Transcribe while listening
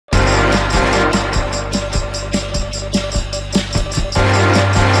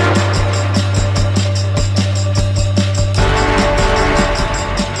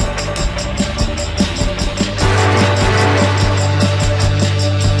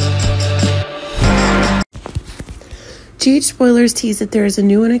GH spoilers tease that there is a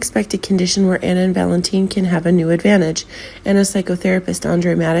new unexpected condition where Anna and Valentine can have a new advantage. Anna's psychotherapist,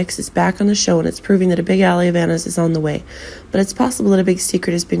 Andre Maddox, is back on the show, and it's proving that a big ally of Anna's is on the way. But it's possible that a big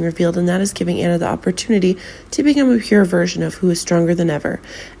secret is being revealed, and that is giving Anna the opportunity to become a pure version of who is stronger than ever.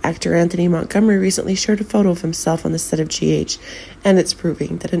 Actor Anthony Montgomery recently shared a photo of himself on the set of GH, and it's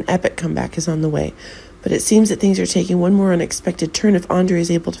proving that an epic comeback is on the way. But it seems that things are taking one more unexpected turn if Andre is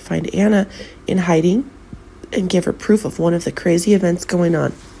able to find Anna in hiding and give her proof of one of the crazy events going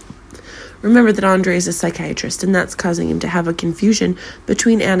on. Remember that Andre is a psychiatrist, and that's causing him to have a confusion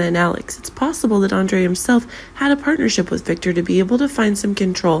between Anna and Alex. It's possible that Andre himself had a partnership with Victor to be able to find some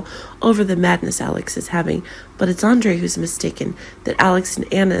control over the madness Alex is having, but it's Andre who's mistaken, that Alex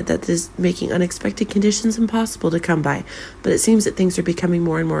and Anna that is making unexpected conditions impossible to come by. But it seems that things are becoming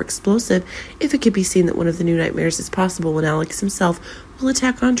more and more explosive if it could be seen that one of the new nightmares is possible when Alex himself will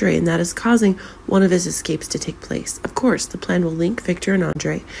attack Andre, and that is causing one of his escapes to take place. Of course, the plan will link Victor and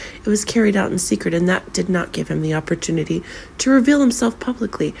Andre. It was carried out in secret, and that did not give him the opportunity to reveal himself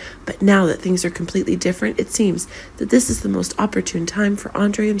publicly. But now that things are completely different, it seems that this is the most opportune time for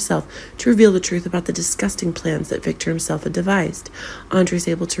Andre himself to reveal the truth about the disgusting plans that Victor himself had devised. Andre is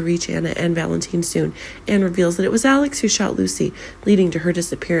able to reach Anna and Valentine soon, and reveals that it was Alex who shot Lucy, leading to her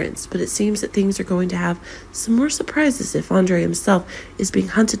disappearance. But it seems that things are going to have some more surprises if Andre himself is being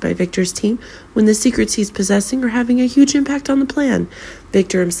hunted by Victor's team when the secrets he's possessing are having a huge impact on the plan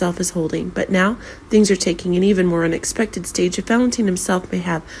Victor himself is holding. But now, things are taking an even more unexpected stage if Valentine himself may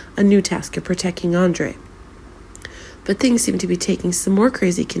have a new task of protecting Andre. But things seem to be taking some more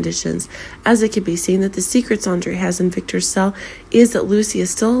crazy conditions, as it can be seen that the secrets Andre has in Victor's cell is that Lucy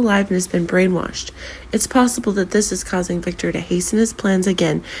is still alive and has been brainwashed. It's possible that this is causing Victor to hasten his plans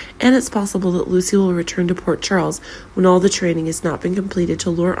again, and it's possible that Lucy will return to Port Charles when all the training has not been completed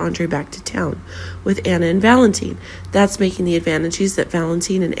to lure Andre back to town with Anna and Valentine. That's making the advantages that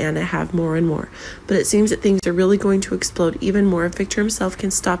Valentine and Anna have more and more. But it seems that things are really going to explode even more if Victor himself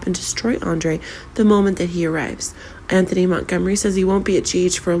can stop and destroy Andre the moment that he arrives. Anthony Montgomery says he won't be at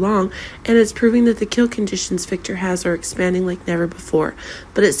GH for long, and it's proving that the kill conditions Victor has are expanding like never before.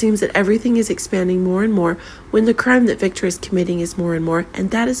 But it seems that everything is expanding more and more when the crime that Victor is committing is more and more,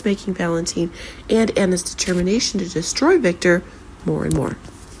 and that is making Valentine and Anna's determination to destroy Victor more and more.